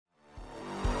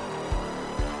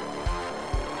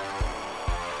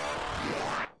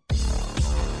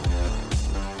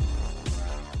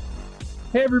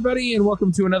Hey, everybody, and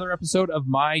welcome to another episode of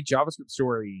My JavaScript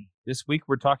Story. This week,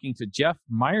 we're talking to Jeff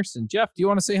Meyerson. Jeff, do you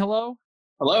want to say hello?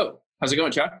 Hello. How's it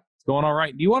going, Chuck? It's going all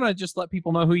right. Do you want to just let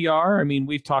people know who you are? I mean,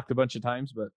 we've talked a bunch of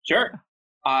times, but... Sure.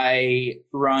 I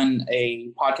run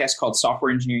a podcast called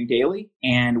Software Engineering Daily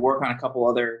and work on a couple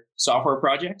other software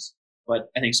projects, but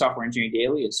I think Software Engineering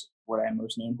Daily is what I'm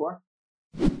most known for.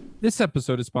 This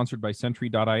episode is sponsored by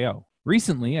Sentry.io.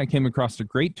 Recently, I came across a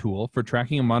great tool for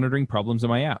tracking and monitoring problems in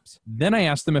my apps. Then I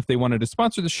asked them if they wanted to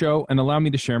sponsor the show and allow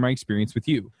me to share my experience with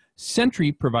you.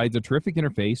 Sentry provides a terrific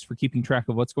interface for keeping track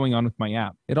of what's going on with my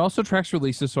app. It also tracks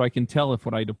releases so I can tell if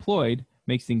what I deployed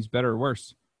makes things better or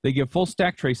worse. They give full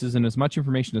stack traces and as much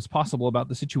information as possible about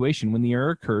the situation when the error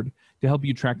occurred to help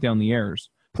you track down the errors.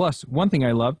 Plus, one thing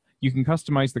I love, you can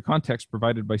customize the context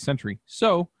provided by Sentry.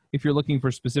 So, if you're looking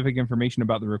for specific information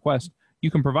about the request,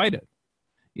 you can provide it.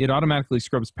 It automatically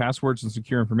scrubs passwords and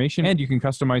secure information, and you can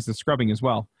customize the scrubbing as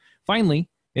well. Finally,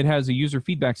 it has a user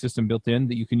feedback system built in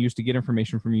that you can use to get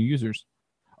information from your users.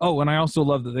 Oh, and I also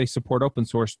love that they support open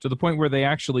source to the point where they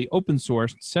actually open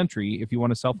sourced Sentry if you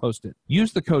want to self-host it.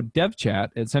 Use the code DevChat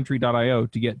at Sentry.io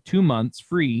to get 2 months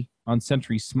free on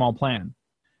Sentry's small plan.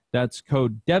 That's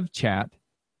code DevChat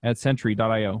at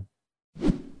Sentry.io.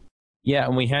 Yeah,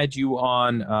 and we had you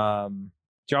on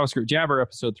JavaScript Jabber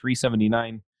episode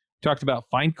 379. We talked about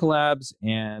Find Collabs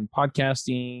and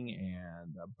podcasting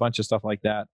and a bunch of stuff like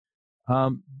that.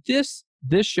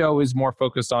 This show is more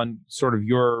focused on sort of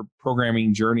your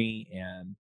programming journey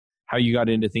and how you got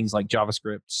into things like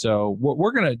JavaScript. So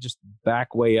we're going to just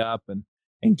back way up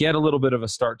and get a little bit of a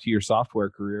start to your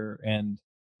software career and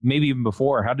maybe even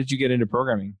before. How did you get into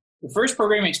programming? The first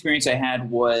programming experience I had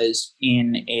was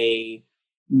in a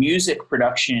music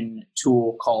production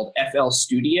tool called FL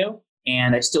Studio,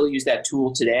 and I still use that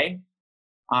tool today.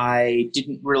 I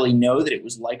didn't really know that it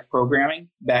was like programming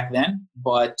back then,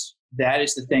 but that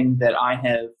is the thing that I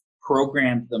have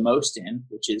programmed the most in,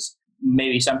 which is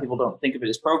maybe some people don't think of it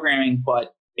as programming,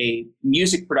 but a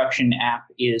music production app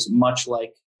is much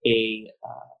like a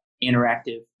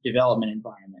interactive development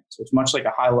environment. So it's much like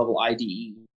a high-level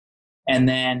IDE. And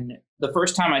then the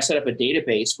first time I set up a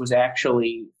database was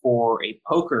actually for a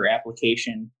poker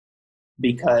application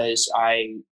because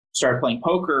I started playing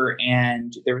poker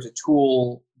and there was a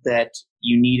tool that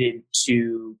you needed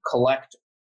to collect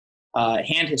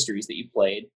hand histories that you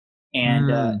played. And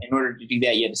in order to do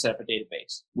that, you had to set up a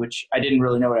database, which I didn't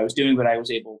really know what I was doing, but I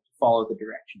was able to follow the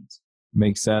directions.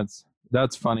 Makes sense.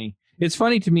 That's funny. It's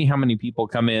funny to me how many people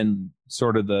come in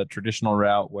sort of the traditional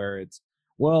route where it's,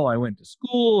 well, I went to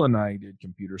school and I did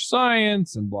computer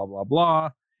science and blah, blah,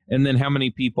 blah. And then how many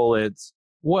people it's,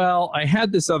 well, I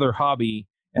had this other hobby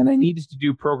and I needed to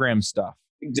do program stuff.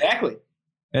 Exactly.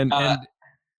 And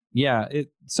yeah,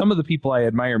 some of the people I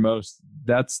admire most,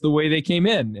 that's the way they came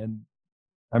in. And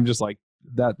I'm just like,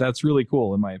 that's really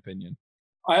cool in my opinion.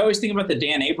 I always think about the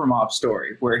Dan Abramov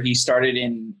story where he started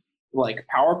in like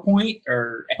PowerPoint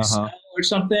or Excel or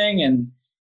something. And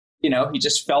he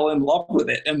just fell in love with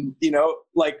it. And,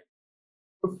 like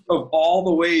of all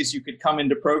the ways you could come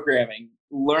into programming,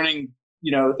 learning,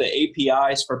 the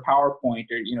APIs for PowerPoint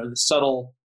or, the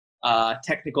subtle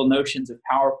technical notions of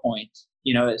PowerPoint,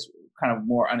 is kind of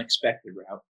more unexpected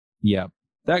route. Yeah.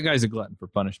 That guy's a glutton for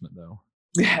punishment, though.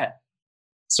 Yeah.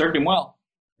 Served him well.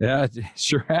 Yeah, it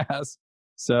sure has.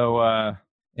 So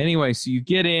anyway, so you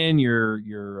get in,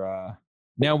 you're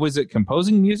now, was it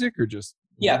composing music or just...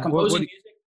 Yeah, composing music.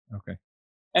 Okay.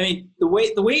 I mean, the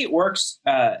way it works,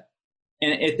 and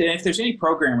if there's any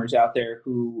programmers out there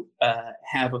who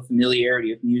have a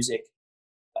familiarity with music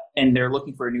and they're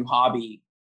looking for a new hobby,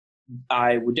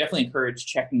 I would definitely encourage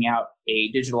checking out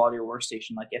a digital audio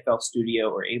workstation like FL Studio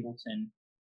or Ableton,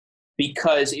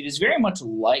 because it is very much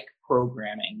like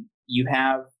programming. You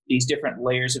have these different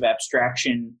layers of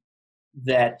abstraction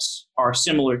that are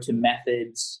similar to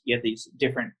methods. You have these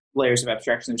different layers of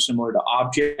abstraction that are similar to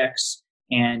objects,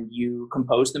 and you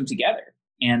compose them together.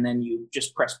 And then you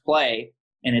just press play,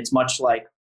 and it's much like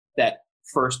that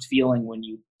first feeling when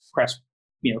you press,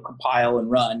 compile and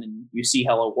run, and you see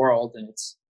Hello World, and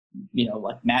it's,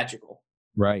 like magical.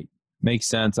 Right. Makes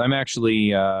sense. I'm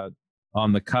actually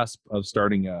on the cusp of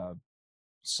starting a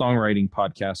songwriting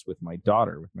podcast with my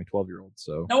daughter, with my 12-year-old.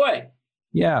 So no way.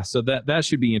 Yeah. So that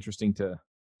should be interesting to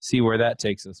see where that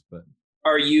takes us. But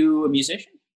are you a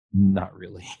musician? Not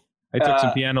really. I took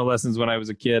some piano lessons when I was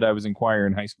a kid. I was in choir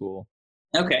in high school.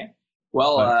 Okay.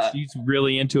 Well, she's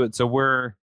really into it. So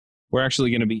we're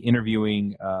actually going to be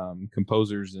interviewing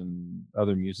composers and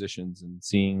other musicians and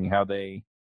seeing how they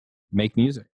make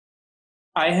music.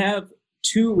 I have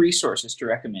two resources to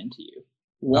recommend to you.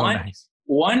 One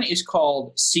One is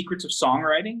called Secrets of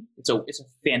Songwriting. It's a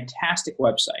fantastic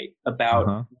website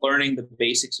about learning the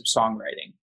basics of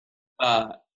songwriting,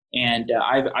 and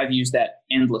I've used that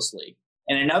endlessly.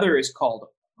 And another is called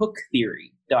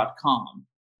HookTheory.com,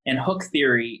 and Hook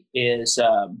Theory is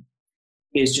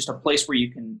just a place where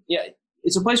you can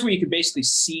it's a place where you can basically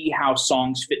see how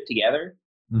songs fit together,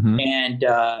 and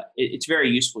it's very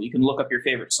useful. You can look up your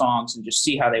favorite songs and just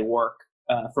see how they work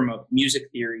from a music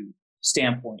theory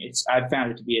standpoint. I've found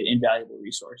it to be an invaluable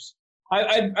resource.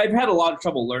 I've had a lot of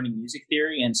trouble learning music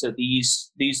theory, and so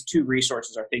these two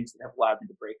resources are things that have allowed me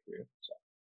to break through. So.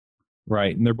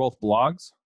 Right, and they're both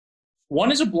blogs?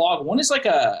 One is a blog. One is like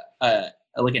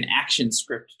like an action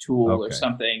script tool or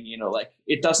something. Like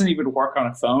it doesn't even work on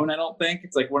a phone. I don't think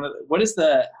it's like what's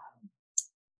that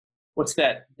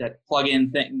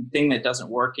plugin thing that doesn't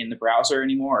work in the browser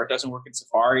anymore, or it doesn't work in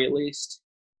Safari at least.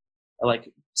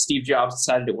 Like Steve Jobs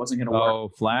decided it wasn't going to work. Oh,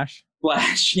 Flash?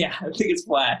 Flash, yeah, I think it's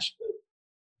Flash.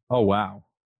 Oh, wow.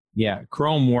 Yeah,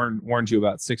 Chrome warned you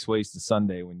about 6 ways to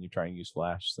Sunday when you try and use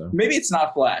Flash. So maybe it's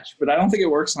not Flash, but I don't think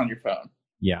it works on your phone.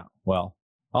 Yeah, well,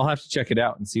 I'll have to check it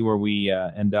out and see where we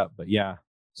end up. But yeah,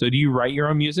 so do you write your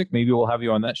own music? Maybe we'll have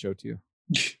you on that show too.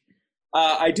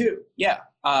 I do, yeah.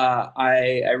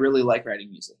 I really like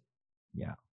writing music.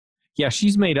 Yeah,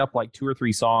 she's made up like 2 or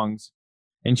 3 songs.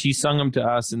 And she sung them to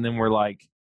us, and then we're like,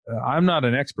 I'm not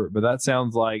an expert, but that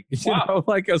sounds like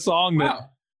like a song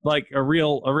that like a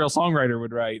real songwriter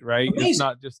would write, right? Amazing. It's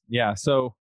not just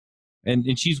So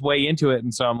and she's way into it,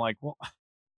 and so I'm like, well,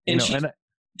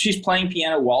 she's playing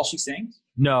piano while she sings?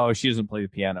 No, she doesn't play the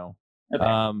piano.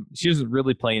 Okay. She doesn't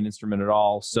really play an instrument at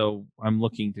all, so I'm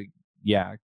looking to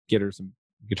get her some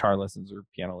guitar lessons or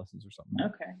piano lessons or something.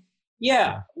 Okay.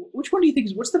 Yeah. Which one do you think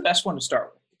what's the best one to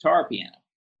start with? Guitar or piano?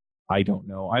 I don't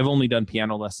know. I've only done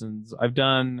piano lessons. I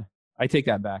take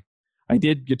that back. I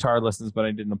did guitar lessons, but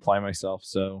I didn't apply myself.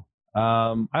 So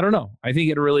I don't know. I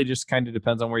think it really just kind of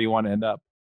depends on where you want to end up.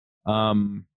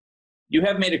 You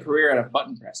have made a career out of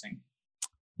button pressing.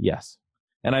 Yes.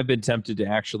 And I've been tempted to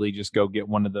actually just go get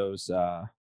one of those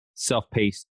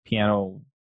self-paced piano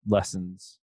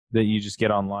lessons that you just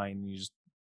get online. And you just,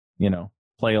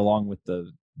 play along with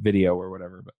the video or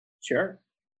whatever. But sure.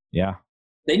 Yeah.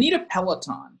 They need a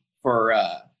Peloton for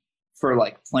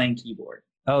like playing keyboard.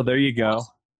 Oh, there you go.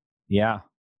 Awesome. Yeah.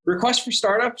 Request for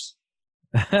startups?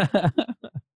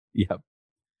 Yep.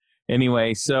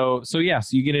 Anyway, so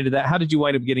you get into that. How did you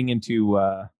wind up getting into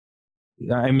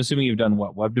I'm assuming you've done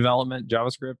web development,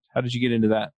 JavaScript? How did you get into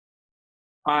that?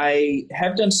 I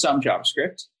have done some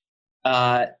JavaScript.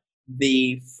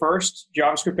 The first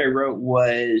JavaScript I wrote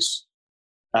was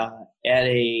at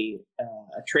a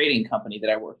trading company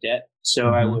that I worked at. So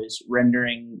I was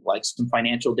rendering like some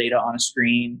financial data on a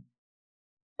screen.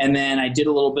 And then I did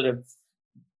a little bit of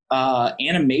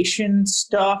animation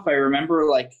stuff. I remember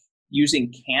like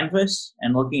using Canvas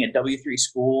and looking at W3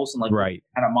 schools and like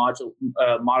kind of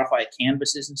modify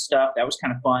canvases and stuff. That was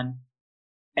kind of fun.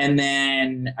 And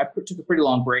then I took a pretty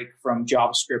long break from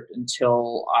JavaScript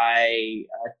until I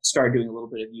started doing a little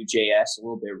bit of Vue.js, a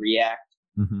little bit of React.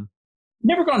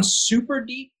 Never gone super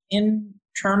deep in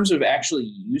terms of actually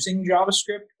using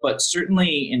JavaScript, but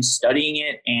certainly in studying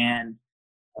it. And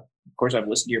of course, I've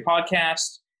listened to your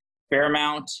podcast a fair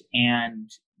amount. And,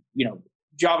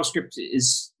 JavaScript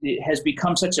has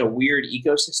become such a weird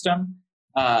ecosystem.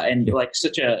 Like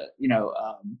such a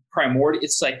primordial.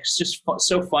 It's like it's just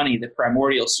so funny, the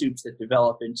primordial soups that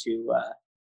develop into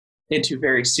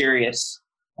very serious,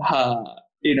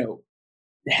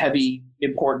 heavy,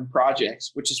 important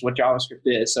projects, which is what JavaScript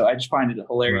is. So I just find it a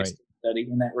hilarious study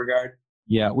in that regard.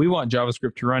 Yeah, we want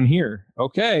JavaScript to run here.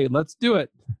 Okay, let's do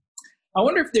it. I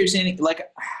wonder if there's any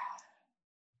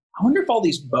I wonder if all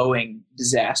these Boeing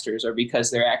disasters are because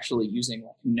they're actually using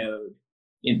like Node.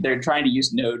 They're trying to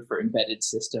use Node for embedded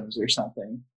systems or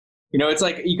something. It's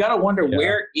like you got to wonder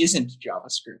where isn't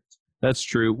JavaScript. That's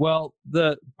true. Well,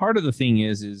 the part of the thing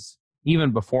is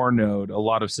even before Node, a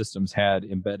lot of systems had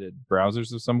embedded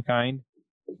browsers of some kind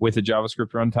with a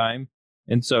JavaScript runtime.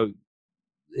 And so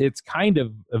it's kind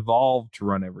of evolved to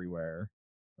run everywhere,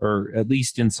 or at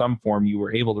least in some form, you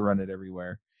were able to run it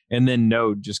everywhere. And then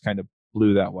Node just kind of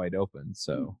blew that wide open.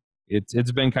 So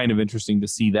it's been kind of interesting to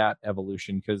see that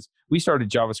evolution, because we started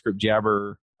JavaScript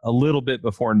Jabber a little bit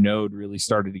before Node really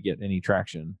started to get any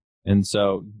traction. And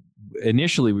so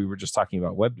initially we were just talking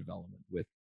about web development with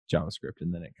JavaScript,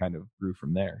 and then it kind of grew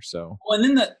from there. So, and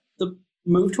then the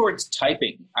move towards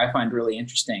typing I find really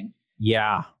interesting.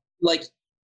 Yeah. Like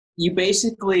you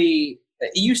basically,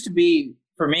 it used to be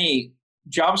for me,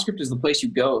 JavaScript is the place you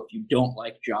go if you don't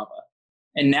like Java.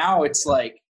 And now it's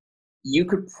like, you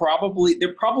could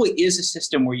there probably is a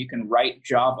system where you can write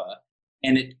Java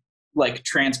and it like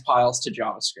transpiles to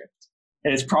JavaScript.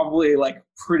 And it's probably like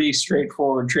pretty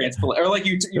straightforward transpile. Or like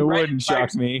you it wouldn't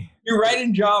shock me. You write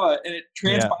in Java and it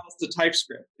transpiles to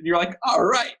TypeScript. And you're like, all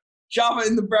right, Java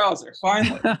in the browser,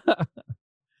 finally.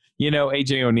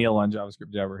 AJ O'Neill on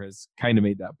JavaScript Jabber has kind of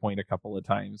made that point a couple of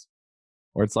times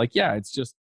where it's like, yeah, it's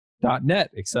just .NET,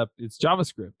 except it's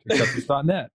JavaScript, except it's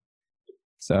 .NET.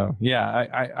 So,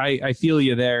 yeah, I feel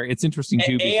you there. It's interesting,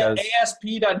 too, because...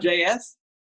 ASP.js?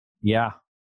 Yeah.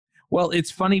 Well, it's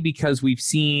funny because we've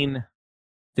seen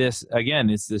this,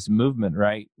 again, it's this movement,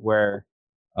 right, where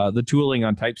the tooling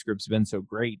on TypeScript's been so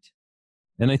great.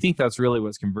 And I think that's really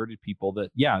what's converted people that,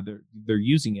 yeah, they're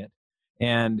using it.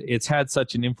 And it's had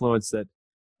such an influence that,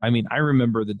 I mean, I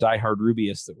remember the diehard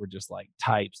Rubyists that were just like,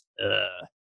 types,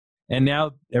 And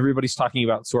now everybody's talking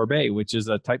about Sorbet, which is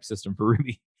a type system for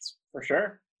Ruby. For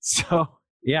sure. So,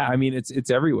 yeah, I mean,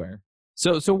 it's everywhere.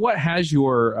 So what has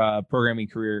your programming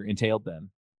career entailed then?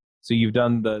 So you've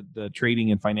done the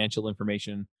trading and financial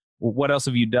information. What else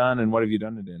have you done, and what have you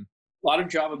done it in? A lot of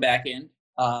Java backend,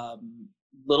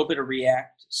 little bit of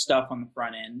React stuff on the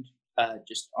front end,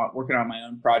 just working on my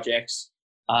own projects.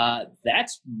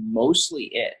 That's mostly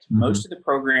it. Mm-hmm. Most of the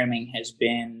programming has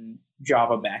been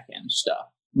Java backend stuff,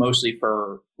 mostly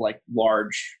for like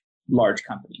large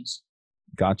companies.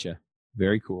 Gotcha.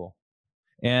 Very cool.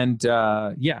 And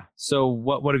so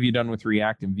what have you done with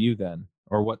React and Vue then?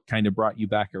 Or what kind of brought you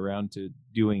back around to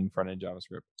doing front-end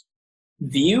JavaScript?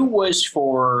 Vue was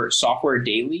for Software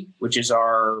Daily, which is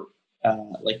our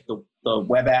like the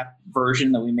web app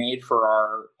version that we made for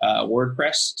our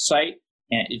WordPress site.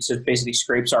 And it just basically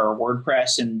scrapes our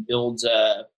WordPress and builds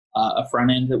a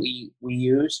front end that we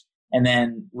use. And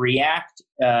then React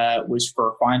was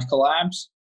for Find Collabs,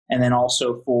 and then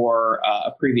also for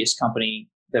a previous company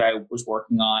that I was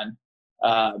working on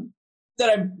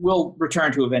that I will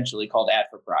return to eventually, called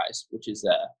Adforprize, which is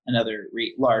another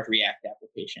large React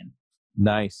application.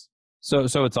 Nice. So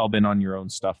it's all been on your own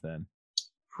stuff then?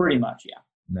 Pretty much, yeah.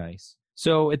 Nice.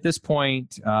 So at this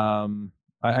point,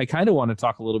 I kind of want to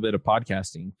talk a little bit of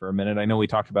podcasting for a minute. I know we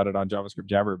talked about it on JavaScript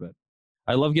Jabber, but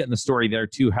I love getting the story there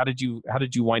too. How did you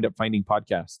wind up finding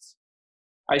podcasts?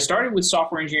 I started with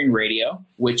Software Engineering Radio,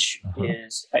 which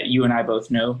is, you and I both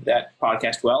know that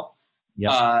podcast well.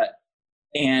 Yeah.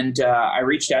 And I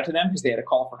reached out to them because they had a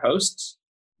call for hosts,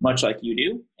 much like you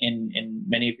do in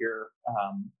many of your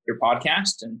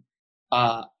podcasts. And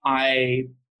I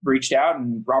reached out,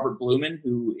 and Robert Blumen,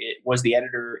 who was the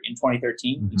editor in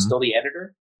 2013, he's still the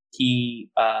editor. He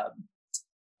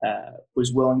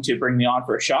was willing to bring me on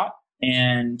for a shot.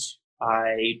 And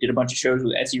I did a bunch of shows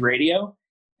with Etsy Radio,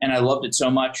 and I loved it so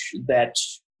much that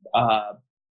a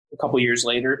couple years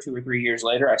later, 2 or 3 years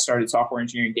later, I started Software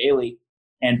Engineering Daily,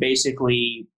 and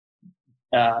basically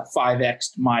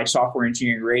 5x'd my Software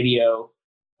Engineering Radio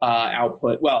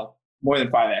output. Well, more than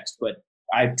 5x'd, but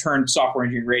I turned Software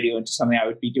Engineering Radio into something I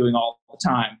would be doing all the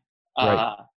time.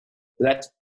 Right. That's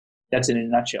it in a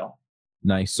nutshell.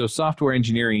 Nice. So Software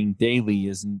Engineering Daily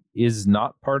is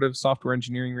not part of Software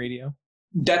Engineering Radio?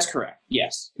 That's correct.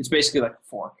 Yes. It's basically like a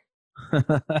fork.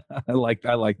 I like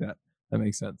that. That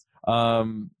makes sense.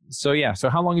 So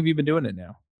how long have you been doing it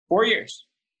now? 4 years.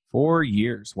 4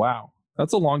 years. Wow.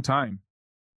 That's a long time.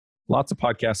 Lots of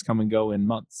podcasts come and go in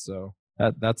months. So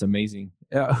that's amazing.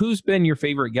 Who's been your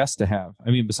favorite guest to have?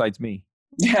 I mean, besides me.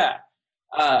 Yeah.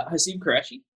 Haseeb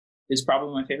Qureshi is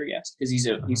probably my favorite guest because he's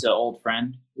an old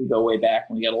friend. We go way back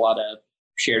and we got a lot of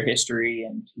shared history,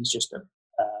 and he's just a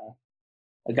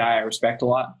guy I respect a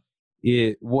lot.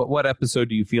 What episode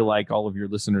do you feel like all of your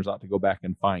listeners ought to go back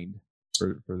and find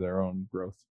for their own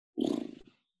growth?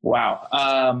 Wow.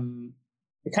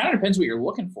 It kind of depends what you're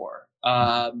looking for.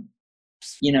 The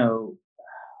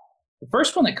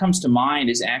first one that comes to mind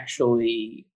is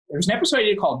actually, there's an episode I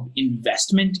did called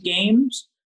Investment Games,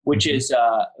 which is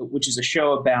a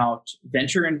show about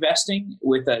venture investing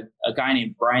with a guy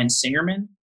named Brian Singerman.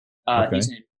 Okay.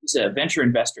 He's a venture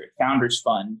investor at Founders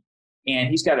Fund, and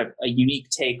he's got a unique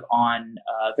take on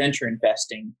venture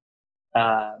investing.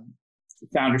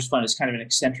 Founders Fund is kind of an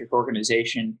eccentric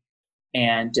organization,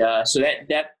 and so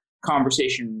that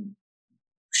conversation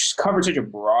covered such a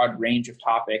broad range of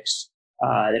topics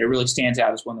that it really stands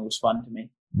out as one that was fun to me.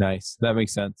 Nice. That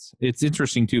makes sense. It's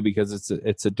interesting too because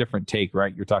it's a different take,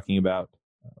 right? You're talking about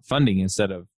funding instead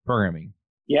of programming.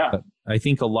 Yeah. But I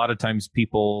think a lot of times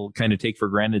people kind of take for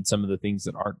granted some of the things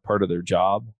that aren't part of their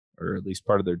job, or at least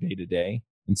part of their day to day.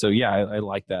 And so, yeah, I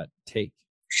like that take.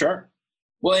 Sure.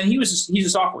 Well, and he's a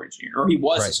software engineer, or he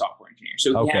was a software engineer.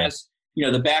 So he has,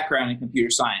 the background in computer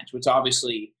science, which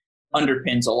obviously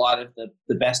underpins a lot of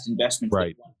the best investments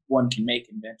Right. that one can make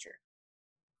in venture.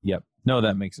 Yep. No,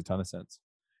 that makes a ton of sense.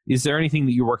 Is there anything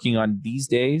that you're working on these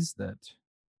days that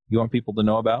you want people to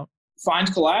know about? Find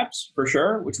Collabs, for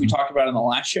sure, which we talked about in the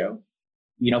last show.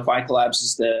 Find Collabs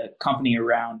is the company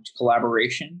around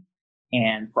collaboration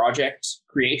and project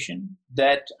creation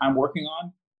that I'm working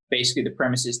on. Basically, the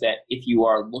premise is that if you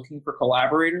are looking for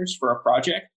collaborators for a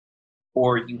project,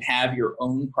 or you have your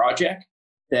own project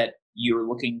that you're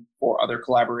looking for other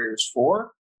collaborators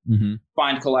for,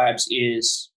 Find Collabs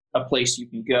is a place you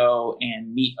can go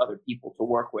and meet other people to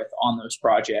work with on those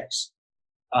projects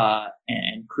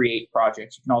and create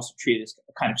projects. You can also treat it as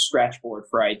a kind of scratch board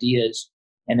for ideas.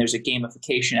 And there's a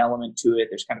gamification element to it.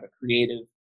 There's kind of a creative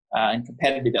and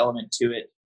competitive element to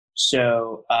it.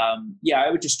 So I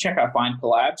would just check out Find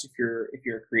Collabs if you're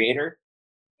a creator.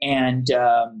 And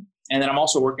then I'm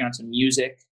also working on some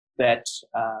music that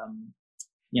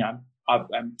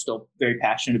I'm still very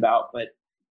passionate about. But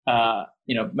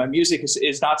my music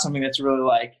is not something that's really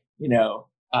like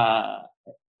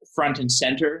front and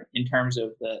center in terms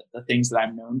of the things that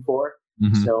I'm known for.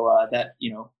 So that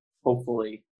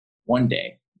hopefully one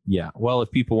day. Yeah. Well,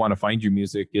 if people want to find your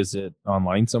music, is it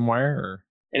online somewhere? Or?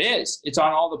 It is. It's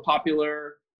on all the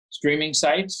popular streaming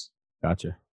sites.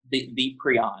 Gotcha. The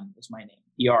Prion is my name.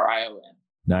 Prion.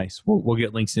 Nice. We'll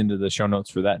get links into the show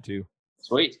notes for that too.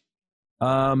 Sweet.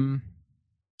 So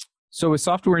is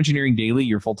Software Engineering Daily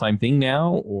your full-time thing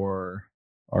now, or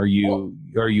are you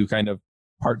kind of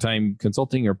part-time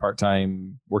consulting or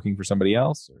part-time working for somebody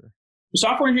else? Or?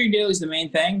 Software Engineering Daily is the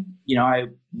main thing. I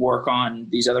work on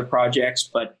these other projects,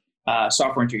 but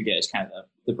Software Engineering Daily is kind of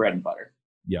the bread and butter.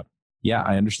 Yep. Yeah,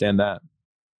 I understand that.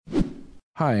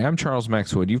 Hi, I'm Charles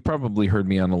Maxwood. You've probably heard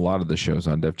me on a lot of the shows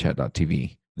on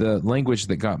devchat.tv. The language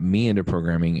that got me into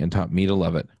programming and taught me to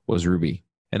love it was Ruby.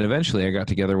 And eventually I got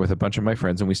together with a bunch of my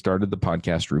friends and we started the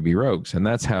podcast Ruby Rogues. And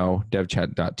that's how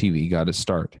devchat.tv got its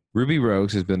start. Ruby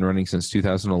Rogues has been running since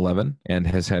 2011 and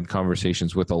has had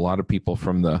conversations with a lot of people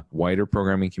from the wider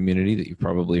programming community that you've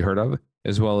probably heard of,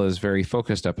 as well as very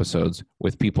focused episodes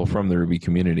with people from the Ruby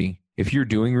community. If you're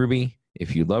doing Ruby,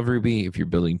 if you love Ruby, if you're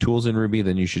building tools in Ruby,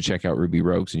 then you should check out Ruby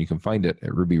Rogues, and you can find it at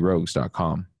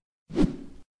rubyrogues.com.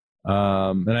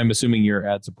 And I'm assuming you're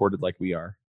ad supported like we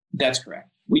are. That's correct.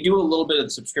 We do a little bit of the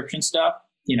subscription stuff.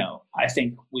 I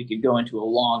think we could go into a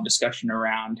long discussion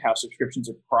around how subscriptions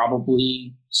are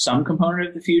probably some component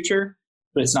of the future,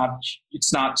 but it's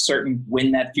not certain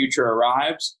when that future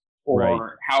arrives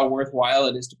or how worthwhile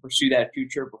it is to pursue that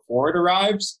future before it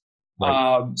arrives.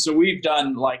 Right. So we've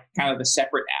done like kind of the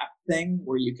separate app thing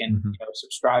where you can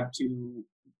subscribe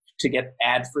to get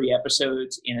ad-free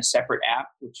episodes in a separate app,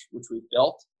 which we've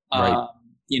built. Right.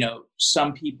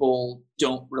 Some people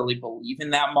don't really believe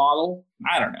in that model.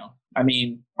 I don't know. I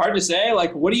mean, hard to say.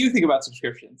 Like, what do you think about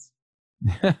subscriptions?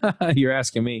 You're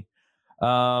asking me.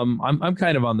 I'm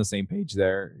kind of on the same page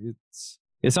there.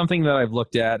 It's something that I've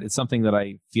looked at. It's something that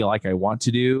I feel like I want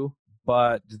to do,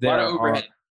 but there are overhead.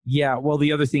 Yeah. Well,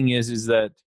 the other thing is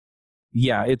that,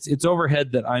 it's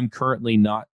overhead that I'm currently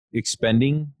not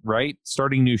expending, right?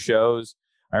 Starting new shows.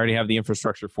 I already have the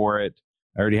infrastructure for it.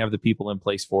 I already have the people in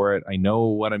place for it. I know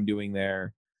what I'm doing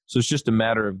there. So it's just a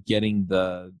matter of getting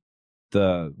the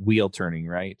wheel turning,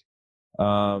 right?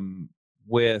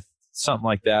 With something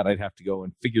like that, I'd have to go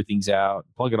and figure things out,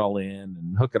 plug it all in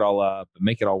and hook it all up and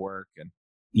make it all work. And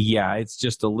it's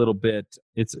just a little bit,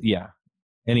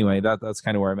 Anyway, that's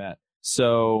kind of where I'm at.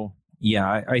 So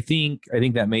I think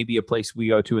that may be a place we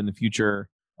go to in the future.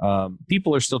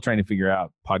 People are still trying to figure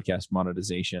out podcast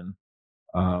monetization.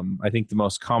 I think the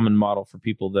most common model for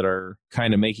people that are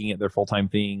kind of making it their full-time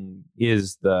thing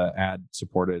is the ad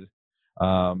supported.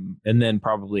 And then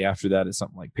probably after that is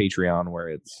something like Patreon where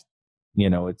it's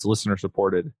listener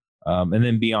supported. And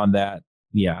then beyond that,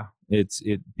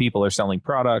 people are selling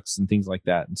products and things like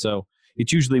that. And so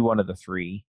it's usually one of the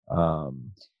three.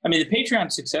 The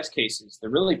Patreon success cases, the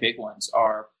really big ones,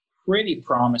 are pretty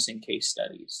promising case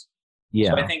studies.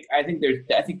 Yeah. So I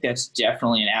think that's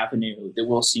definitely an avenue that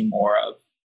we'll see more of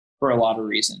for a lot of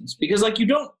reasons. Because you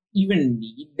don't even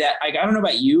need that. I don't know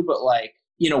about you, but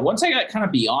once I got kind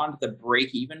of beyond the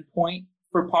break-even point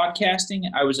for podcasting,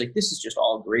 I was like, this is just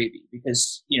all gravy.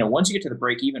 Because once you get to the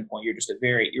break-even point,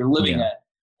 you're living a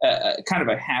kind of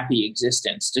a happy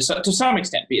existence to some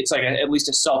extent. It's like at least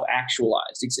a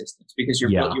self-actualized existence because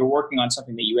you're working on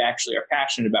something that you actually are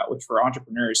passionate about, which for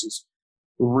entrepreneurs is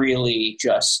really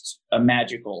just a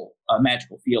magical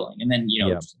feeling. And then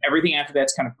everything after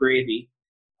that's kind of gravy.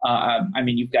 I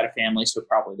mean, you've got a family, so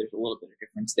probably there's a little bit of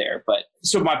difference there. But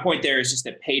so my point there is just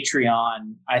that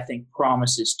Patreon, I think,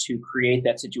 promises to create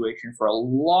that situation for a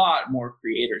lot more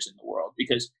creators in the world.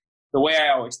 Because the way I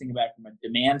always think about it from a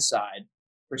demand side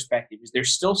perspective is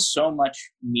there's still so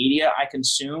much media I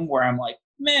consume where I'm like,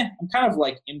 I'm kind of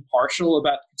like impartial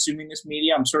about consuming this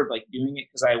media. I'm sort of like doing it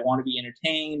because I want to be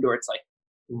entertained, or it's like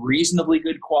reasonably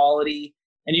good quality.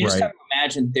 And you just have to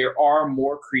imagine there are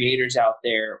more creators out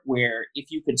there where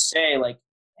if you could say like,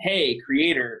 hey,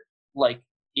 creator, like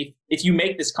if you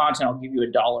make this content, I'll give you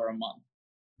 $1 a month.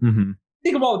 Mm-hmm.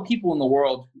 Think of all the people in the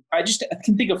world. I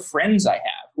can think of friends I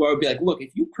have who I would be like, look, if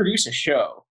you produce a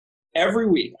show every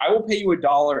week, I will pay you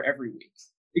 $1 every week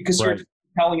because you're just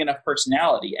compelling enough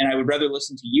personality. And I would rather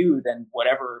listen to you than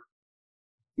whatever,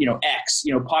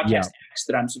 podcast X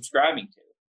that I'm subscribing to.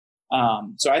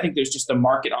 So I think there's just a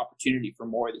market opportunity for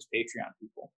more of these Patreon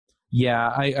people. Yeah,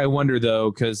 I wonder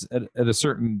though, because at a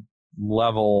certain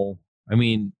level, I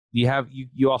mean, you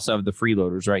also have the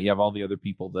freeloaders, right? You have all the other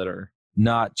people that are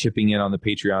not chipping in on the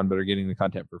Patreon but are getting the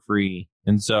content for free,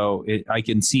 and so I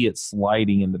can see it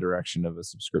sliding in the direction of a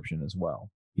subscription as well.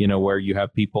 Where you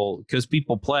have people, because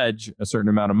people pledge a certain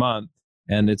amount a month,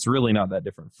 and it's really not that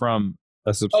different from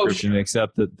a subscription,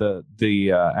 except that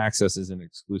the access isn't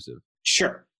exclusive.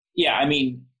 Sure. Yeah, I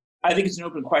mean, I think it's an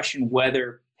open question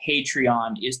whether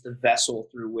Patreon is the vessel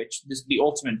through which the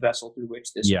ultimate vessel through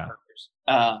which this occurs.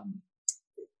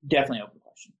 Definitely an open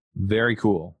question. Very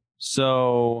cool.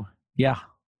 So, yeah,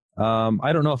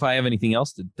 I don't know if I have anything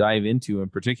else to dive into in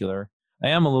particular. I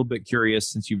am a little bit curious,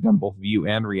 since you've done both Vue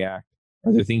and React.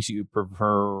 Are there things you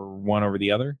prefer one over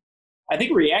the other? I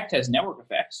think React has network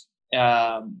effects,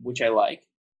 which I like.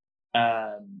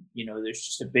 There's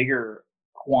just a bigger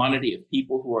quantity of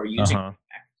people who are using React.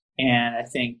 And I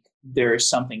think there is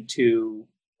something to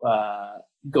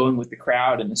going with the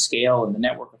crowd and the scale and the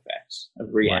network effects of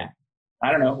React. Right.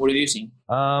 I don't know. What have you seen?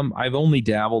 I've only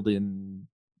dabbled in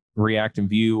React and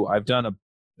Vue. I've done a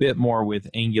bit more with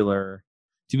Angular.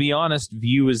 To be honest,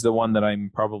 Vue is the one that I'm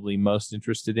probably most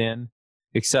interested in,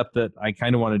 except that I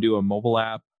kind of want to do a mobile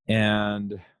app.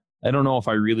 And I don't know if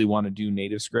I really want to do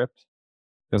native script,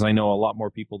 because I know a lot more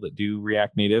people that do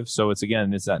React Native. So it's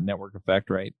that network effect,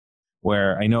 right?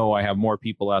 Where I know I have more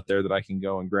people out there that I can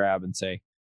go and grab and say,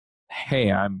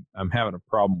 hey, I'm having a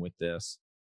problem with this.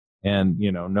 And,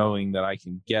 knowing that I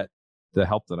can get the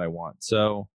help that I want.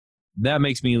 So that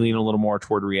makes me lean a little more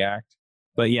toward React.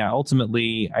 But yeah,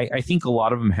 ultimately, I think a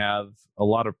lot of them have a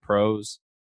lot of pros.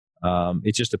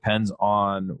 It just depends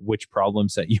on which problem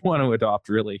set you want to adopt,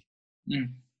 really.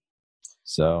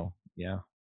 So, yeah.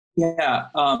 Yeah,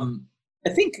 I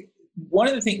think one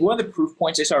of the proof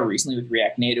points I saw recently with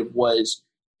React Native was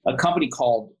a company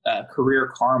called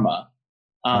Career Karma,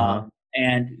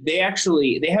 and they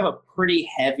have a pretty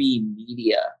heavy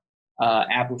media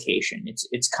application.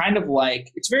 It's kind of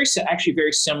like actually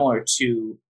very similar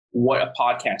to what a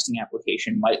podcasting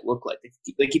application might look like.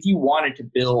 If you wanted to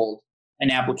build an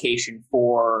application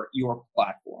for your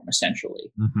platform,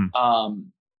 essentially.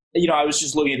 I was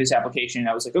just looking at this application and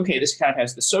I was like, okay, this kind of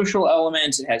has the social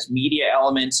elements, it has media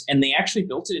elements, and they actually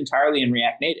built it entirely in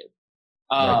React Native.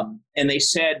 And they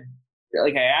said,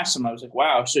 I asked them, I was like,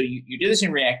 wow, so you did this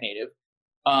in React Native.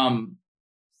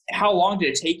 How long did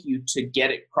it take you to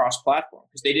get it cross-platform?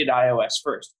 Because they did iOS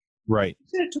first. Right.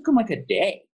 They said it took them like a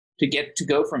day to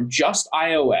go from just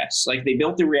iOS. Like they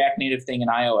built the React Native thing in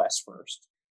iOS first.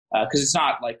 Because it's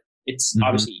not like, it's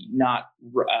obviously not,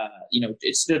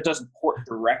 it doesn't port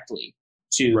directly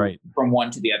to from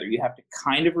one to the other. You have to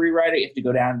kind of rewrite it. You have to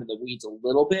go down into the weeds a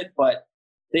little bit. But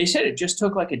they said it just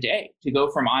took like a day to go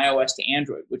from iOS to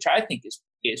Android, which I think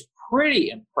is pretty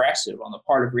impressive on the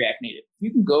part of React Native.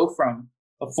 You can go from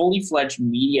a fully fledged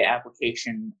media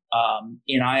application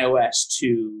in iOS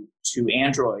to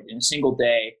Android in a single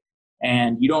day,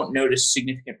 and you don't notice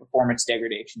significant performance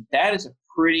degradation. That is a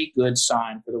pretty good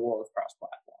sign for the world of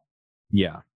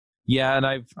cross-platform. Yeah,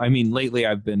 and lately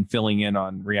I've been filling in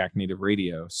on React Native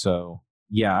Radio, so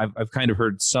yeah, I've kind of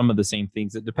heard some of the same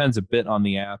things. It depends a bit on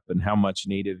the app and how much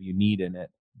native you need in it,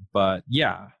 but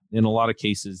yeah, in a lot of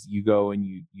cases you go and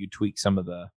you tweak some of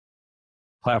the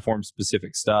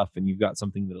platform-specific stuff, and you've got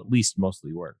something that at least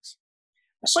mostly works.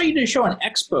 I saw you did a show on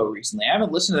Expo recently. I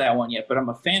haven't listened to that one yet, but I'm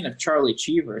a fan of Charlie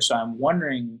Cheever, so I'm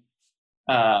wondering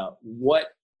what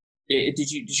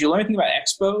did you learn anything about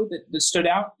Expo that stood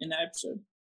out in that episode?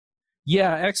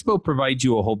 Yeah, Expo provides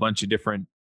you a whole bunch of different,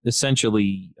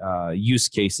 essentially, use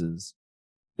cases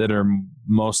that are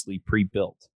mostly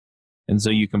pre-built, and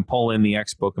so you can pull in the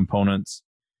Expo components,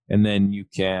 and then you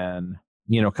can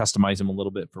customize them a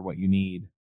little bit for what you need,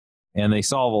 and they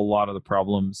solve a lot of the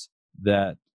problems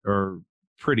that are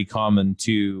pretty common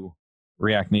to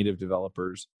React Native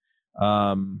developers.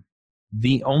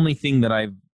 The only thing that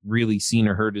I've really seen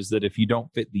or heard is that if you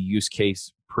don't fit the use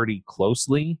case pretty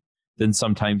closely, then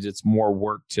sometimes it's more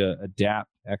work to adapt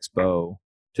Expo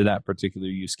to that particular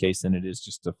use case than it is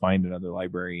just to find another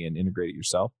library and integrate it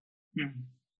yourself.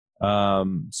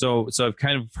 So I've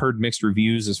kind of heard mixed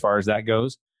reviews as far as that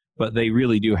goes, but they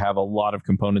really do have a lot of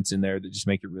components in there that just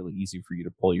make it really easy for you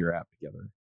to pull your app together.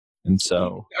 And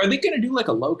so, are they going to do like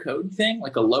a low code thing,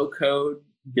 like a low code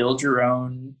build your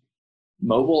own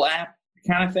mobile app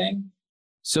kind of thing?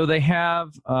 So they have,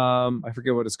 I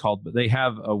forget what it's called, but they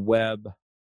have a web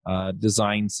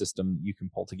design system that you can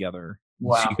pull together.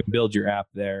 Wow. So you can build your app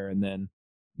there and then,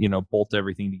 bolt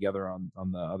everything together on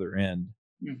the other end.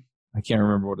 I can't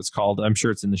remember what it's called. I'm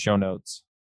sure it's in the show notes.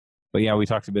 But yeah, we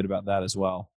talked a bit about that as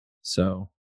well. So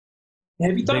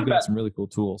have you thought they've about got some really cool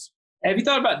tools. Have you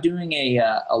thought about doing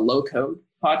a low code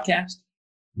podcast?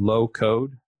 Low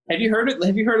code? Have you heard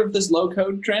of this low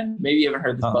code trend? Maybe you haven't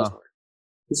heard this buzzword.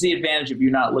 It's the advantage of you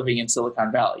not living in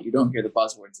Silicon Valley. You don't hear the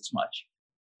buzzwords as much.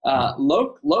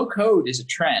 Low code is a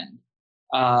trend.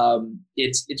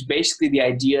 It's basically the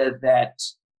idea that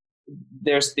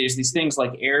there's these things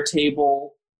like Airtable.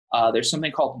 There's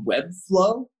something called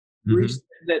Webflow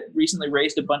that recently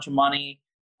raised a bunch of money.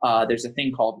 There's a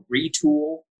thing called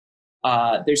Retool.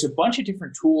 There's a bunch of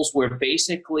different tools where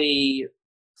basically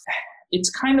it's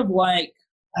kind of like,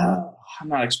 I'm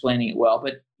not explaining it well,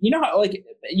 but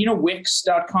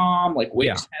Wix.com, like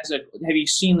Wix has have you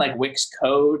seen like Wix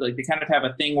code? Like they kind of have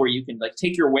a thing where you can like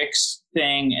take your Wix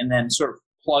thing and then sort of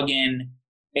plug in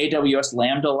AWS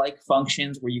Lambda-like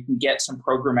functions where you can get some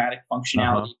programmatic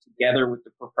functionality together with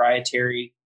the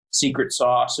proprietary secret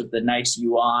sauce of the nice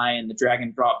UI and the drag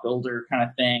and drop builder kind of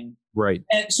thing. Right.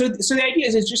 And so the idea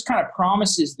is it just kind of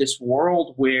promises this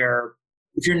world where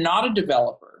if you're not a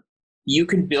developer, you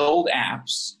can build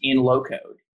apps in low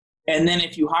code. And then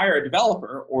if you hire a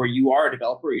developer or you are a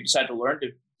developer or you decide to learn to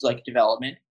like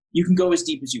development, you can go as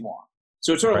deep as you want.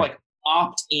 So it's sort of like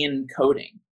opt-in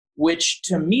coding, which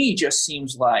to me just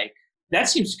seems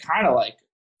kind of like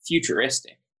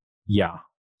futuristic. Yeah.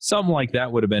 Something like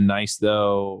that would have been nice,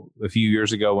 though, a few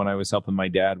years ago when I was helping my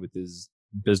dad with his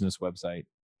business website.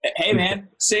 Hey, man,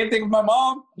 same thing with my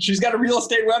mom. She's got a real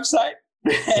estate website.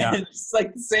 Yeah. It's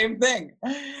like the same thing.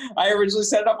 I originally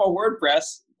set it up on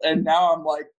WordPress, and now I'm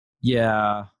like,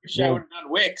 yeah, I would have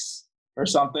done Wix or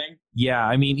something. Yeah,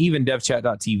 I mean, even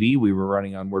devchat.tv, we were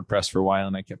running on WordPress for a while,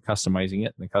 and I kept customizing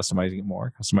it and then customizing it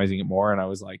more. And I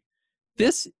was like,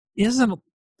 this isn't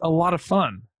a lot of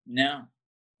fun. No.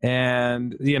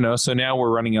 And, so now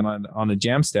we're running it on a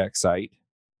Jamstack site.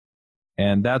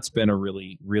 And that's been a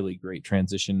really, really great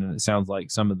transition. And it sounds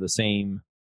like some of the same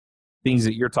things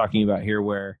that you're talking about here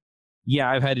where,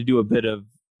 I've had to do a bit of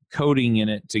coding in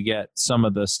it to get some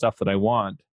of the stuff that I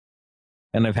want.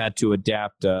 And I've had to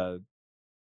adapt an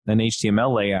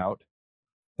HTML layout.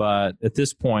 But at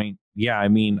this point,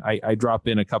 I drop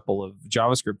in a couple of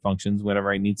JavaScript functions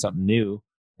whenever I need something new,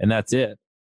 and that's it.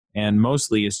 And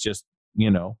mostly it's just,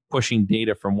 pushing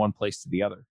data from one place to the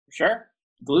other. Sure.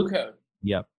 Glue code.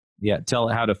 Yep. Yeah. Tell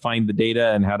it how to find the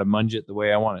data and how to munge it the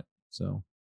way I want it. So.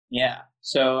 Yeah.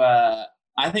 So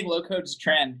I think low code is a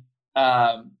trend.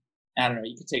 I don't know.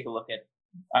 You could take a look at.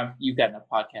 You've got enough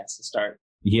podcasts to start.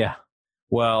 Yeah.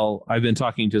 Well, I've been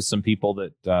talking to some people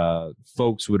that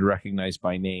folks would recognize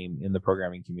by name in the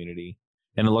programming community,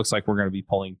 and it looks like we're going to be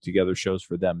pulling together shows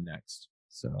for them next.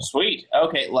 So sweet.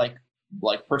 Okay, like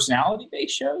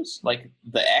personality-based shows, like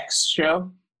the X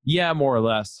show. Yeah, more or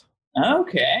less.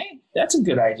 Okay, that's a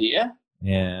good idea.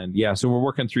 And so we're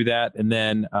working through that, and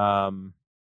then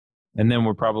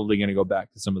we're probably going to go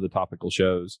back to some of the topical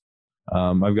shows.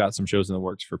 I've got some shows in the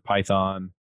works for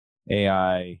Python,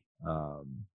 AI.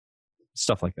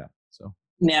 Stuff like that. So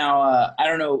now, I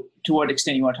don't know to what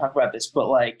extent you want to talk about this, but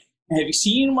have you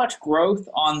seen much growth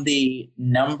on the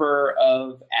number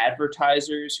of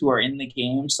advertisers who are in the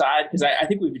game side? Because I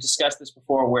think we've discussed this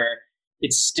before, where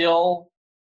it's still,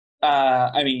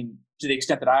 to the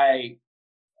extent that I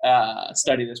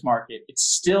study this market, it's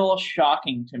still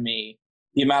shocking to me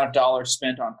the amount of dollars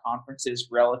spent on conferences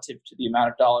relative to the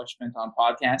amount of dollars spent on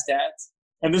podcast ads.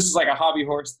 And this is like a hobby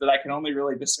horse that I can only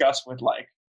really discuss with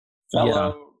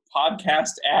fellow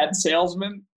podcast ad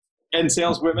salesmen and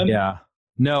saleswomen. Yeah.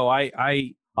 No,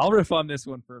 I'll riff on this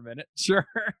one for a minute. Sure.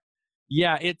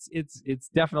 Yeah, it's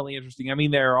definitely interesting. I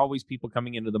mean, there are always people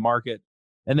coming into the market,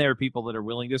 and there are people that are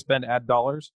willing to spend ad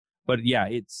dollars. But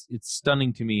it's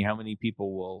stunning to me how many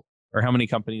people how many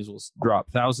companies will drop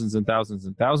thousands and thousands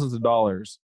and thousands of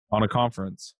dollars on a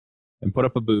conference and put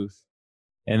up a booth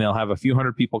and they'll have a few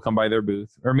hundred people come by their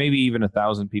booth, or maybe even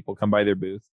 1,000 people come by their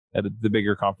booth at the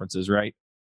bigger conferences, right?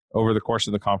 Over the course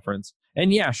of the conference.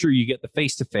 And yeah, sure, you get the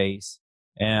face-to-face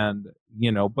and,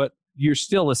 but you're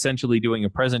still essentially doing a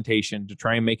presentation to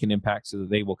try and make an impact so that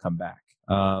they will come back.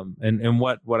 And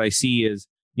what I see is,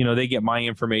 they get my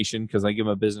information because I give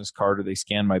them a business card or they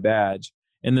scan my badge,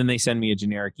 and then they send me a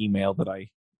generic email that I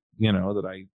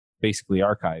basically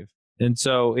archive. And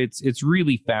so it's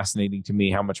really fascinating to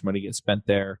me how much money gets spent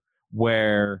there,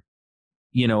 where,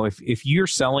 if you're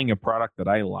selling a product that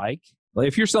I like,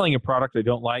 if you're selling a product I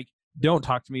don't like, don't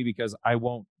talk to me because I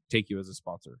won't take you as a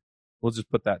sponsor. We'll just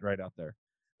put that right out there.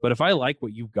 But if I like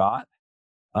what you've got,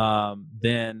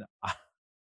 then,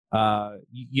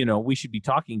 we should be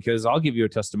talking, because I'll give you a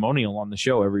testimonial on the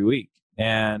show every week.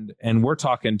 And we're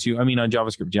talking to, on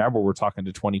JavaScript Jabber, we're talking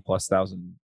to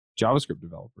 20,000+ JavaScript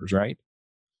developers, right?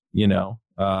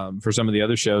 For some of the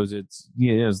other shows, it's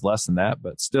less than that,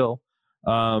 but still,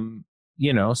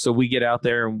 so we get out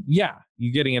there and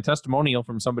you're getting a testimonial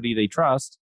from somebody they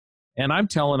trust, and I'm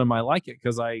telling them I like it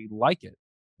because I like it.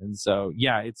 And so,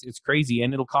 it's crazy,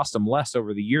 and it'll cost them less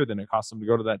over the year than it costs them to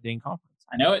go to that dang conference.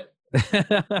 I know it.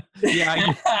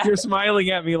 You're smiling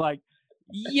at me like,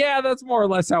 that's more or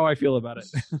less how I feel about it.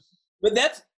 But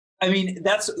that's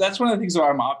one of the things why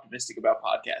I'm optimistic about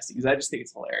podcasting, is I just think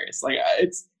it's hilarious.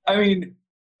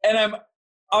 And I'm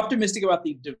optimistic about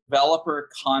the developer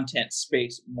content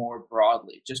space more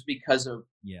broadly, just because of,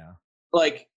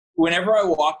 whenever I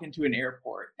walk into an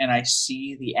airport and I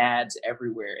see the ads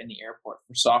everywhere in the airport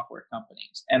for software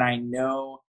companies, and I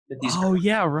know that these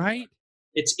right?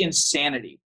 It's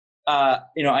insanity.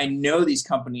 I know these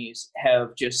companies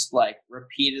have just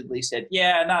repeatedly said,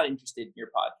 not interested in your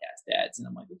podcast ads. And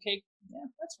I'm like, okay,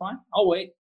 that's fine. I'll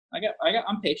wait.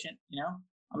 I'm patient,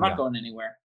 I'm not going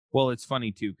anywhere. Well, it's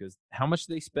funny too, because how much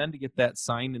they spend to get that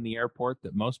sign in the airport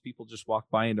that most people just walk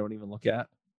by and don't even look at?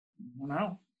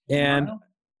 No. And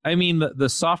the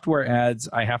software ads,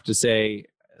 I have to say,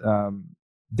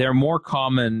 they're more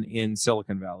common in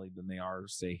Silicon Valley than they are,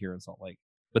 say, here in Salt Lake.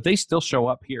 But they still show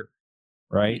up here,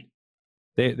 right?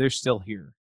 They're still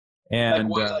here. And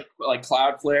like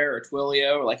Cloudflare or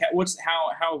Twilio, or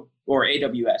how or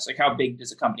AWS, how big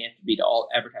does a company have to be to all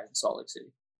advertise in Salt Lake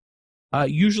City?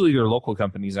 Usually they're local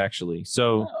companies, actually.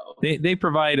 So they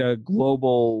provide a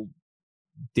global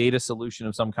data solution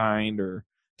of some kind or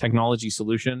technology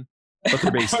solution, but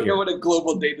they're based I don't here. know what a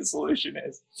global data solution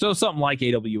is. So something like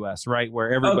AWS, right,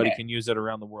 where everybody can use it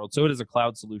around the world. So it is a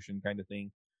cloud solution kind of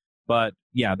thing. But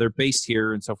they're based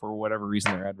here, and so for whatever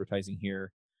reason, they're advertising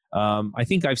here. I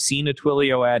think I've seen a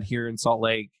Twilio ad here in Salt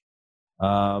Lake.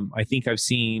 I think I've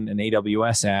seen an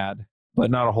AWS ad,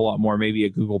 but not a whole lot more. Maybe a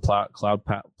Google Cloud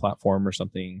platform or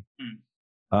something.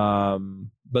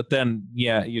 But then,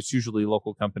 it's usually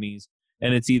local companies,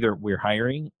 and it's either we're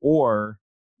hiring or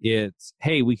it's,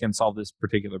 hey, we can solve this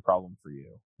particular problem for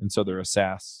you. And so they're a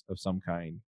SaaS of some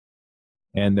kind,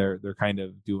 and they're kind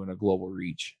of doing a global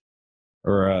reach,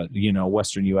 or a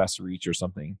Western US reach or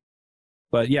something.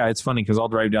 But it's funny because I'll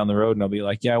drive down the road and I'll be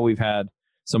like, we've had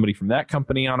somebody from that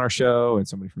company on our show and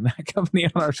somebody from that company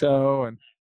on our show, and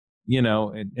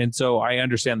and so I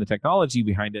understand the technology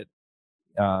behind it.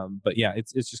 But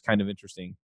it's just kind of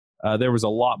interesting. There was a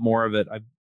lot more of it.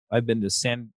 I've been to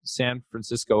San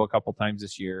Francisco a couple times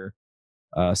this year,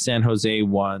 San Jose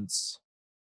once,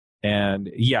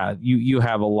 and you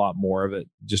have a lot more of it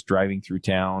just driving through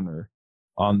town or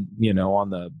on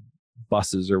the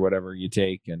buses or whatever you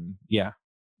take, and so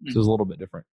it's a little bit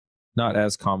different, not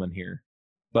as common here.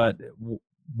 But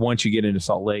once you get into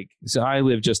Salt Lake, so I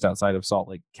live just outside of Salt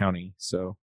Lake County,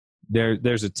 so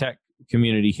there's a tech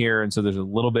community here, and so there's a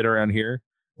little bit around here,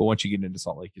 but once you get into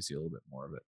Salt Lake, you see a little bit more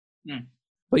of it.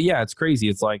 But it's crazy.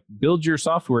 It's like, build your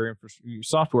software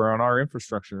on our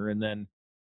infrastructure, and then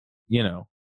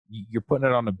you're putting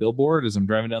it on a billboard as I'm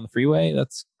driving down the freeway.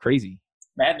 That's crazy.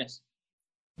 Madness.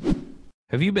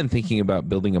 Have you been thinking about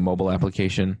building a mobile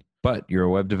application, but you're a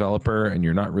web developer and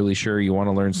you're not really sure you want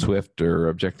to learn Swift or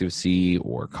Objective-C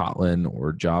or Kotlin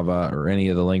or Java or any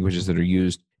of the languages that are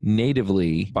used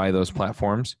natively by those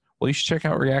platforms? Well, you should check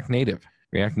out React Native.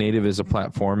 React Native is a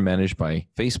platform managed by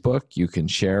Facebook. You can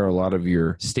share a lot of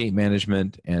your state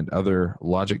management and other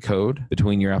logic code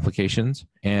between your applications.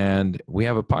 And we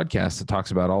have a podcast that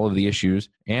talks about all of the issues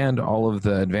and all of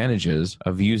the advantages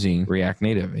of using React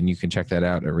Native. And you can check that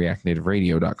out at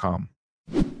reactnativeradio.com.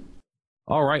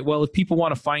 All right. Well, if people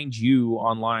want to find you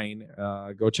online,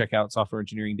 go check out Software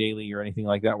Engineering Daily or anything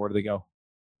like that. Where do they go?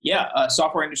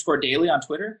 Software_daily on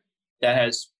Twitter. That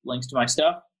has links to my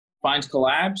stuff. Finds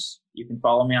Collabs. You can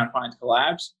follow me on Finds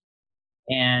Collabs.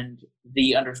 And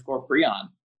 _Prion.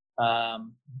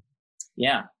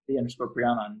 Yeah,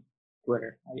 the_Prion on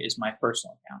Twitter is my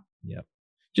personal account. Yep.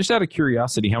 Just out of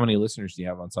curiosity, how many listeners do you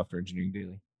have on Software Engineering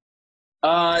Daily?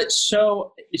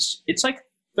 So it's like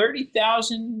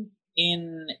 30,000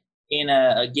 in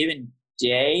a given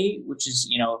day, which is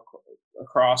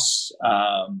across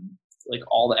like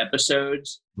all the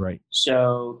episodes. Right.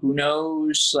 So who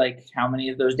knows like how many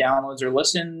of those downloads or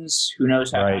listens? Who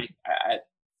knows how? Right.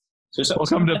 So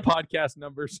welcome to podcast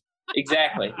numbers.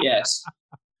 Exactly. Yes.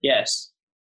 Yes.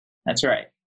 That's right.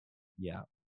 Yeah.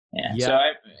 Yeah. Yeah, So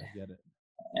I get it.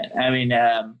 I mean,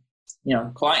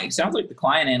 client. It sounds like the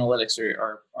client analytics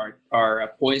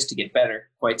are poised to get better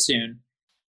quite soon.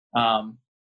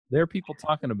 There are people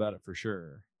talking about it for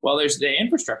sure. Well, there's the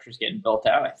infrastructure is getting built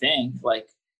out. I think like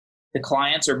the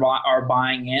clients are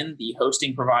buying in. The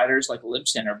hosting providers like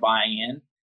Libsyn are buying in.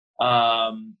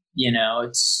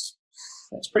 That's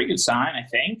a pretty good sign. I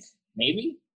think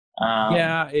maybe.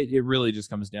 Yeah, it really just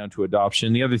comes down to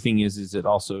adoption. The other thing is it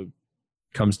also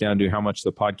comes down to how much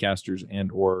the podcasters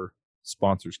and or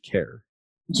sponsors care.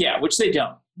 Yeah, which they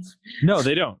don't. No,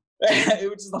 they don't.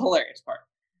 Which is the hilarious part.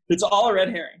 It's all a red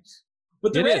herring.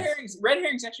 But the red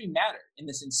herrings actually matter in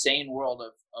this insane world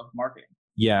of marketing.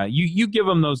 Yeah, you give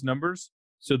them those numbers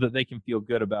so that they can feel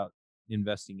good about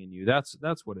investing in you. That's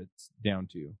what it's down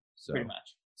to. So pretty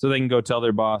much. So they can go tell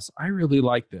their boss, I really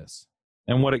like this.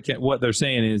 And what they're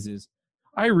saying is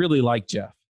I really like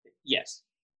Jeff. Yes,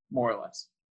 more or less.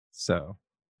 So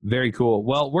very cool.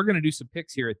 Well, we're going to do some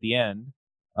picks here at the end.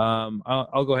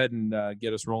 I'll go ahead and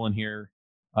get us rolling here.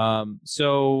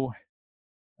 So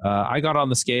I got on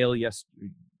the scale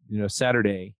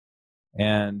Saturday,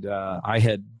 and I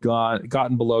had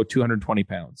gotten below 220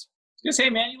 pounds. I was going to say,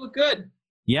 man, you look good.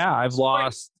 Yeah, I've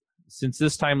lost, since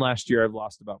this time last year, I've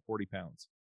lost about 40 pounds.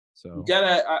 So you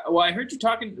gotta. I heard you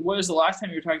talking. What was the last time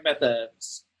you were talking about the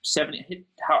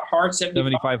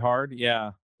 75 hard?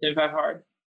 Yeah. 75 hard.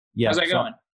 Yeah. How's that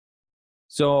going?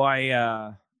 So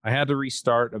I had to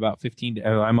restart about 15.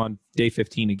 I'm on day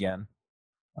 15 again.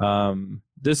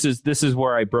 This is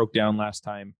where I broke down last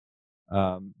time.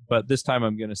 But this time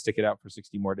I'm going to stick it out for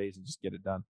 60 more days and just get it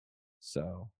done.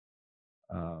 So,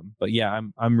 but yeah,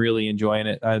 I'm really enjoying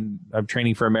it. I'm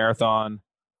training for a marathon.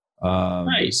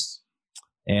 Nice.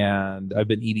 And I've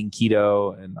been eating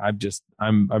keto, and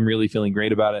I'm really feeling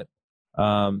great about it.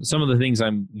 Some of the things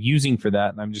I'm using for that,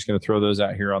 and I'm just going to throw those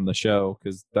out here on the show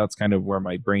because that's kind of where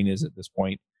my brain is at this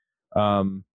point.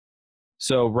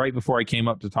 So right before I came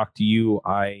up to talk to you,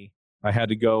 I had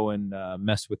to go and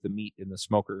mess with the meat in the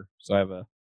smoker. So I have a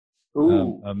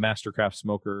Mastercraft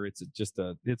smoker.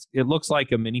 It looks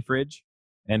like a mini fridge,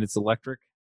 and it's electric,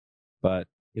 but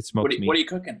it smokes meat. What are you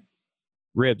cooking?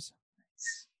 Ribs.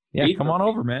 Yeah, come on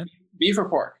over, man. Beef or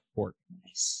pork? Pork.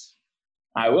 Nice.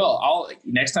 I will.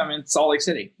 Next time in Salt Lake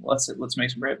City. Let's make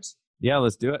some ribs. Yeah,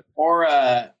 let's do it. Or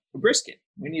a brisket.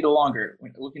 We need a longer.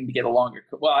 We're looking to get a longer.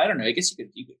 Well, I don't know. I guess you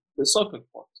could. The slow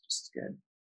cooked pork is just as good.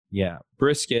 Yeah,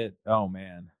 brisket. Oh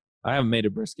man, I haven't made a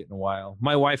brisket in a while.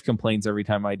 My wife complains every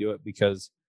time I do it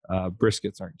because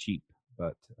briskets aren't cheap,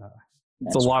 but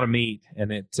it's a lot of meat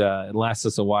and it lasts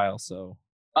us a while. So.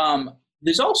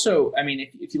 There's also, I mean,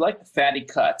 if you like the fatty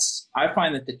cuts, I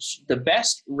find that the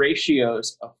best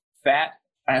ratios of fat.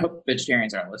 I hope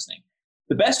vegetarians aren't listening.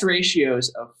 The best ratios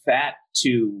of fat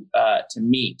to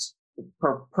meat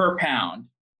per pound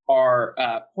are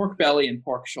pork belly and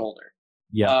pork shoulder.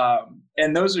 Yeah.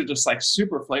 And those are just like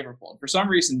super flavorful. For some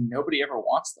reason, nobody ever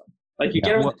wants them. Like you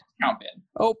get them in the discount bin.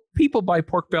 Oh, people buy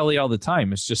pork belly all the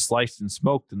time. It's just sliced and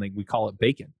smoked, and we call it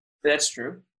bacon. That's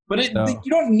true. But you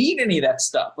don't need any of that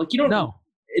stuff. Like you don't. No.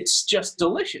 It's just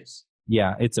delicious.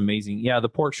 Yeah, it's amazing. Yeah, the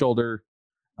pork shoulder,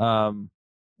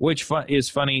 which is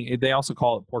funny. They also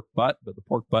call it pork butt, but the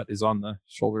pork butt is on the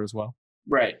shoulder as well.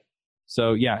 Right.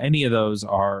 So yeah, any of those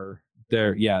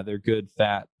they're good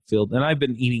fat filled. And I've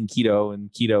been eating keto, and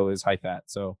keto is high fat.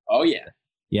 So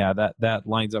yeah, that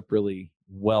lines up really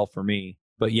well for me.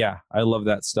 But yeah, I love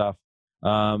that stuff.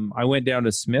 I went down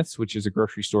to Smith's, which is a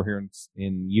grocery store here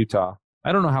in Utah.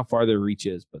 I don't know how far their reach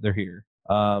is, but they're here.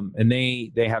 And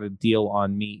they had a deal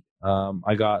on meat.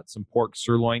 I got some pork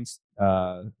sirloins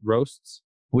roasts,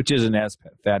 which isn't as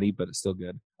fatty, but it's still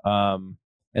good. And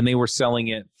they were selling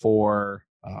it for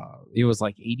it was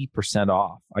like 80%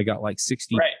 off. I got like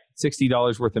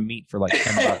 $60 worth of meat for like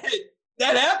 $10.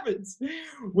 That happens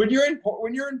when you're in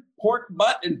pork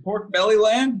butt and pork belly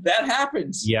land. That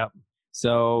happens. Yep.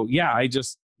 So yeah, I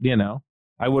just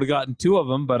I would have gotten 2 of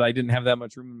them, but I didn't have that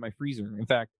much room in my freezer. In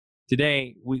fact,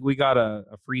 today we got a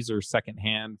freezer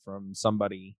secondhand from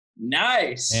somebody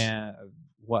Nice. And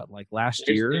like last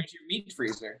There's year, your meat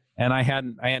freezer. and I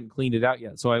hadn't cleaned it out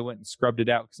yet. So I went and scrubbed it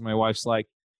out because my wife's like,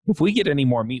 if we get any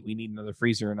more meat, we need another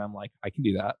freezer. And I'm like, I can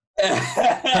do that.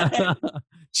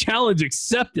 Challenge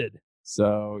accepted.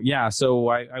 So yeah, so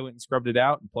I went and scrubbed it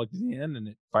out and plugged it in, and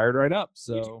it fired right up.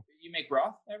 So you make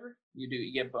broth ever?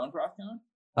 You get bone broth going?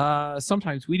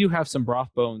 Sometimes we do have some broth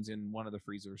bones in one of the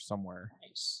freezers somewhere.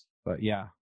 Nice. But yeah,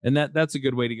 and that's a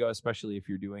good way to go, especially if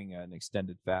you're doing an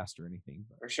extended fast or anything.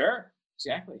 But, for sure,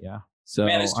 exactly. Yeah. So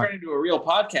man, it's turned into a real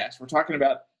podcast. We're talking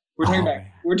about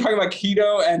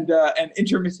keto and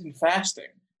intermittent fasting.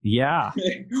 Yeah.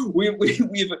 we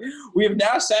have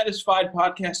now satisfied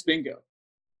podcast bingo.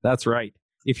 That's right.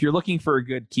 If you're looking for a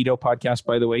good keto podcast,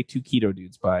 by the way, Two Keto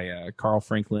Dudes by Carl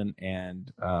Franklin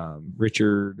and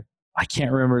Richard. I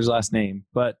can't remember his last name,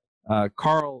 but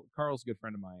Carl's a good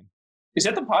friend of mine. Is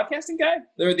that the podcasting guy?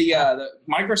 They're the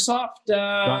Microsoft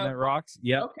 .NET Rocks.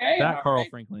 Yep. Okay. That Carl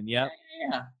Franklin. Yep.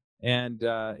 Yeah. And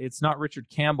it's not Richard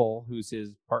Campbell, who's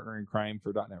his partner in crime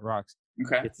for .NET Rocks.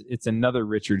 Okay. It's another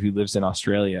Richard who lives in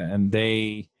Australia, and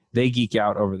they geek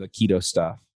out over the keto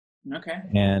stuff. Okay.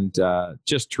 And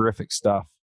just terrific stuff.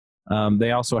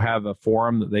 They also have a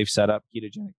forum that they've set up,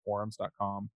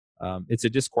 ketogenicforums.com. It's a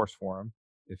discourse forum,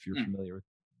 if you're familiar with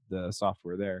the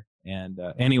software there. And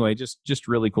anyway, just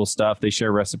really cool stuff. They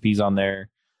share recipes on there.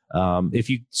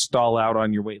 If you stall out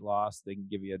on your weight loss, they can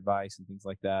give you advice and things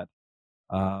like that.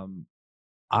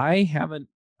 I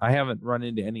haven't run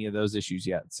into any of those issues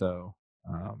yet. So,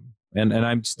 and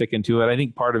I'm sticking to it. I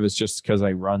think part of it's just because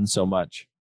I run so much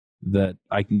that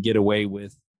I can get away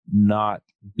with not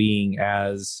being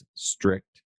as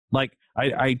strict. Like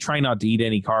I try not to eat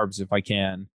any carbs if I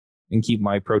can and keep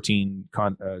my protein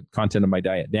content of my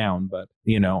diet down. But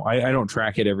I don't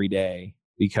track it every day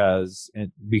because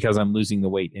I'm losing the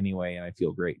weight anyway, and I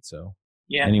feel great. So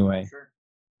yeah. Anyway, sure.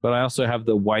 But I also have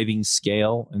the Whiting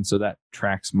scale, and so that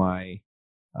tracks my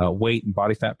weight and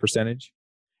body fat percentage,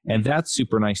 and that's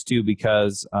super nice too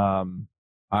because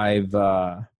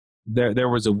there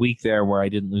was a week there where I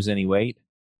didn't lose any weight,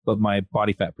 but my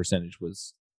body fat percentage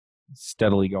was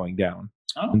steadily going down.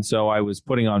 Oh. And so I was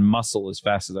putting on muscle as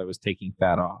fast as I was taking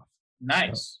fat off.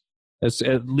 Nice. So,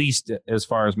 at least as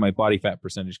far as my body fat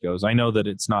percentage goes. I know that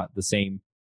it's not the same,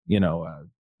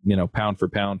 pound for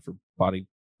pound for body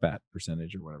fat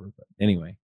percentage or whatever. But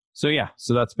anyway, so yeah,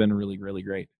 so that's been really, really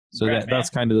great. So that's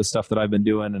kind of the stuff that I've been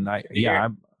doing, and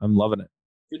I'm loving it.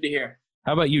 Good to hear.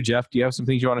 How about you, Jeff? Do you have some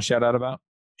things you want to shout out about?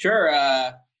 Sure.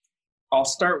 I'll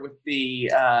start with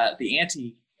the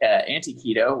anti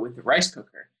keto with the rice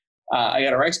cooker. I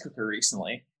got a rice cooker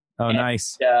recently. Oh,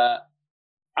 nice.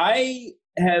 I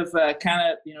have kind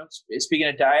of, speaking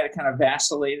of diet, I kind of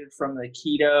vacillated from the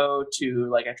keto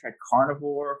to I tried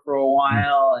carnivore for a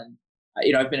while, and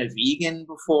I've been a vegan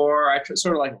before. I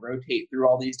sort of rotate through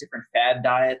all these different fad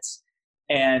diets,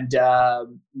 and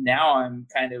now I'm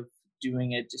kind of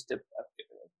doing a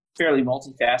fairly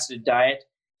multifaceted diet.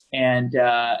 And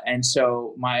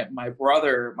so my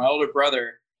older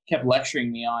brother kept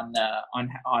lecturing me on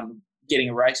getting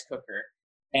a rice cooker,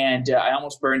 and I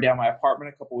almost burned down my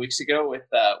apartment a couple weeks ago with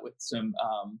some.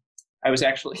 I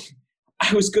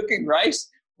was cooking rice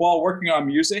while working on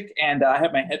music, and I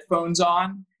had my headphones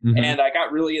on, and I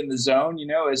got really in the zone,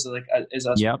 as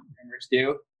us singers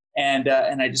do, and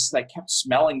I just kept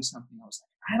smelling something. I was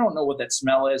like, I don't know what that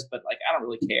smell is, but I don't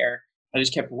really care. I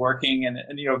just kept working, and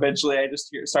eventually I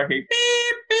just start hearing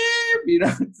beep beep,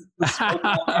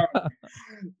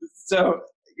 So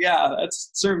yeah, that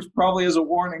serves probably as a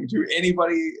warning to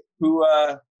anybody who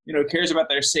cares about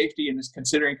their safety and is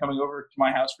considering coming over to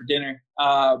my house for dinner.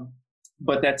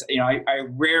 But that's I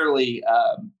rarely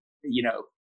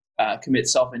commit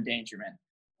self-endangerment,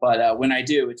 but when I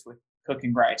do, it's with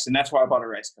cooking rice, and that's why I bought a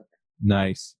rice cooker.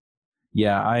 Nice.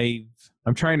 Yeah,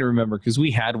 I'm trying to remember because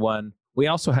we had one. We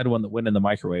also had one that went in the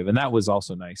microwave, and that was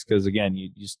also nice because again,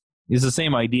 it's the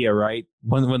same idea, right?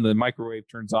 When the microwave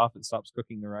turns off, it stops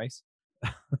cooking the rice.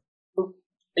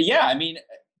 Yeah, I mean,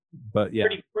 but yeah,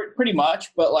 pretty much.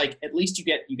 But at least you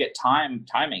get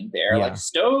timing there. Yeah.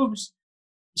 Stoves,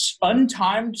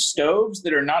 untimed stoves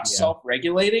that are not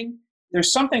self-regulating.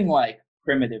 There's something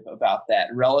primitive about that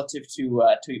relative to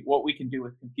what we can do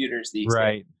with computers these days.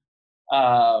 Right.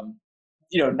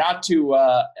 Not to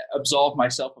absolve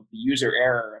myself of the user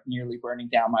error of nearly burning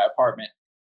down my apartment.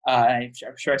 I'm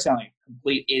sure I sound like a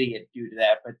complete idiot due to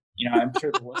that, but I'm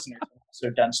sure the listeners have also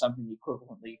done something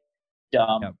equivalently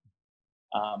dumb.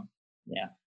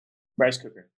 Yep. Rice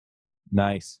cooker.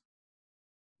 Nice.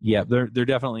 Yeah, they're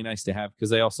definitely nice to have because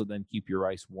they also then keep your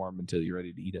rice warm until you're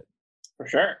ready to eat it. For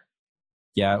sure.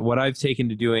 Yeah, what I've taken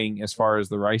to doing as far as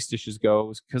the rice dishes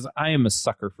goes, because I am a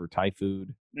sucker for Thai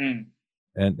food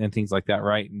and things like that,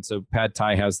 right? And so Pad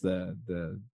Thai has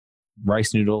the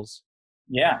rice noodles.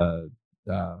 Yeah.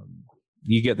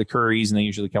 You get the curries, and they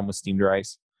usually come with steamed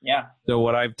rice. Yeah. So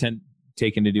what I've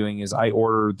taken to doing is I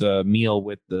order the meal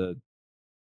with the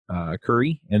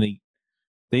curry, and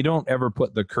they don't ever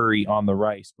put the curry on the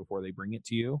rice before they bring it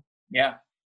to you. Yeah.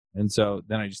 And so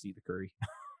then I just eat the curry.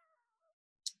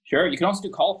 Sure. You can also do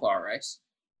cauliflower rice.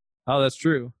 Oh, that's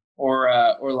true. Or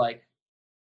like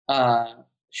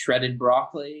shredded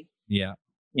broccoli. Yeah.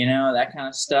 That kind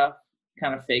of stuff.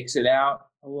 Kind of fakes it out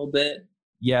a little bit.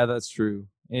 Yeah, that's true.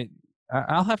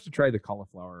 I'll have to try the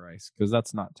cauliflower rice because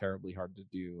that's not terribly hard to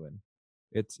do, and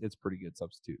it's pretty good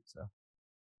substitute. So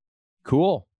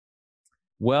cool.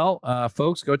 Well,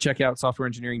 folks, go check out Software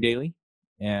Engineering Daily,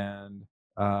 and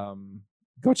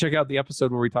go check out the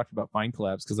episode where we talked about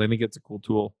Findcollabs because I think it's a cool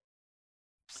tool.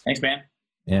 Thanks, man.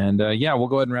 And we'll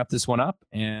go ahead and wrap this one up.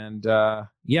 And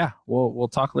we'll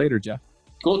talk later, Jeff.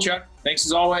 Cool, Chuck. Thanks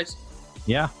as always.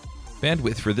 Yeah.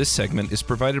 Bandwidth for this segment is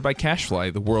provided by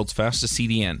CacheFly, the world's fastest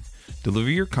CDN.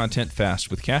 Deliver your content fast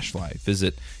with CacheFly.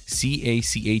 Visit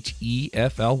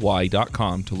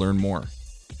CACHEFLY.com to learn more.